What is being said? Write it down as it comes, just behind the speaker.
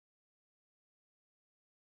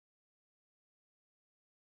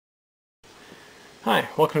Hi,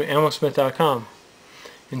 welcome to Ammosmith.com,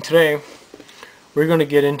 and today we're going to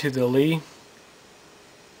get into the Lee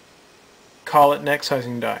Collet neck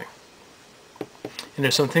sizing die. And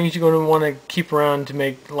there's some things you're going to want to keep around to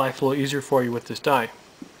make life a little easier for you with this die.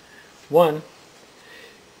 One,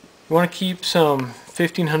 you want to keep some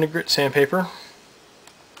 1500 grit sandpaper.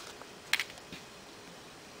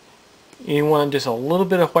 You want just a little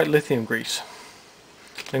bit of white lithium grease.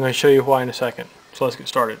 I'm going to show you why in a second. So let's get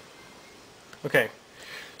started. Okay,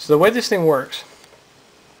 so the way this thing works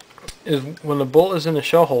is when the bolt is in the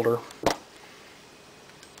shell holder,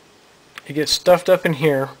 it gets stuffed up in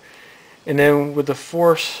here, and then with the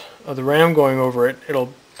force of the ram going over it,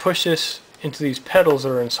 it'll push this into these pedals that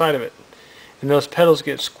are inside of it, and those pedals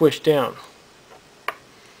get squished down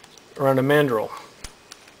around a mandrel.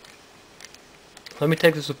 Let me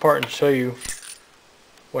take this apart and show you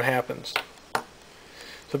what happens.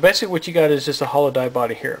 So basically what you got is just a hollow die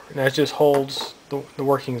body here, and that just holds the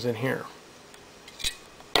workings in here.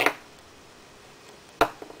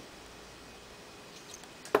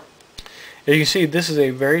 As you can see, this is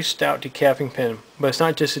a very stout decapping pin, but it's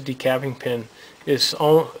not just a decapping pin, it's an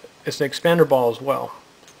expander ball as well,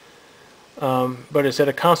 but it's at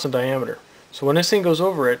a constant diameter. So when this thing goes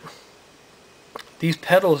over it, these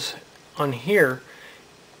pedals on here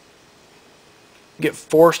get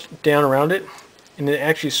forced down around it, and it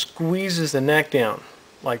actually squeezes the neck down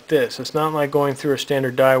like this. It's not like going through a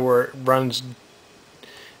standard die where it runs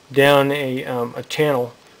down a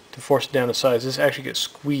channel to force it down to size. This actually gets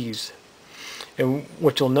squeezed. And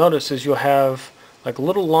what you'll notice is you'll have like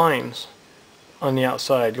little lines on the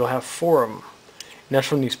outside. You'll have 4 of them. And that's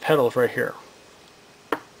from these pedals right here.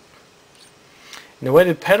 And the way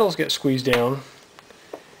the pedals get squeezed down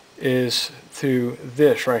is through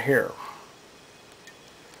this right here.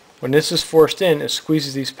 When this is forced in, it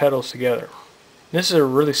squeezes these pedals together. This is a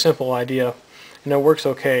really simple idea, and it works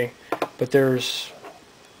okay, but there's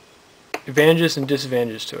advantages and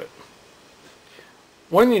disadvantages to it.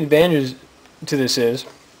 One of the advantages to this is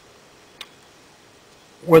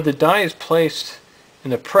where the die is placed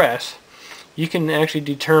in the press, you can actually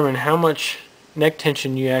determine how much neck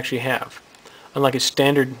tension you actually have, unlike a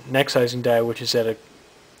standard neck sizing die, which is at a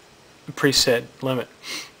preset limit.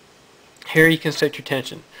 Here you can set your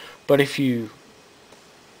tension, but if you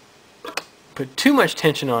put too much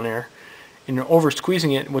tension on there and you're over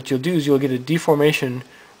squeezing it, what you'll do is you'll get a deformation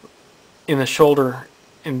in the shoulder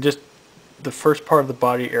and just the first part of the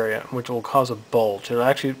body area, which will cause a bulge. It'll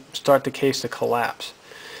actually start the case to collapse,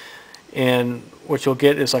 and what you'll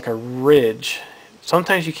get is like a ridge.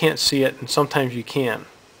 Sometimes you can't see it and sometimes you can,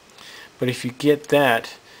 but if you get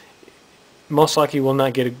that, most likely you will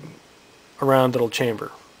not get a round little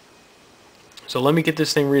chamber. So let me get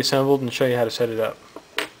this thing reassembled and show you how to set it up.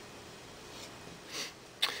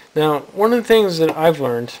 Now, one of the things that I've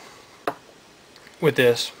learned with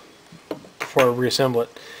this before I reassemble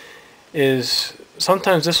it is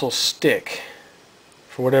sometimes this will stick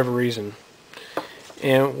for whatever reason.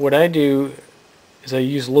 And what I do is I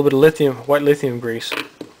use a little bit of white lithium grease,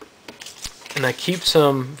 and I keep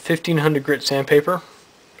some 1500 grit sandpaper,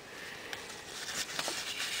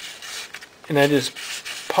 and I just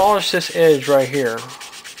polish this edge right here,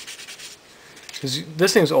 because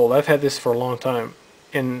this thing's old. I've had this for a long time,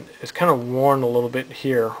 and it's kind of worn a little bit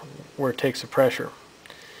here where it takes the pressure.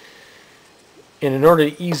 And in order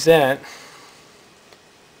to ease that,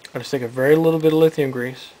 I just take a very little bit of lithium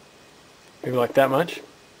grease, maybe like that much,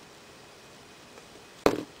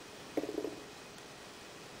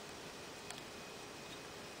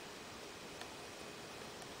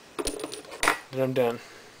 then I'm done.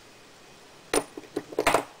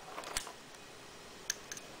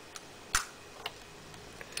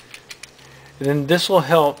 And then this will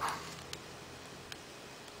help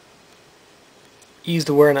ease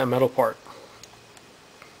the wear on that metal part.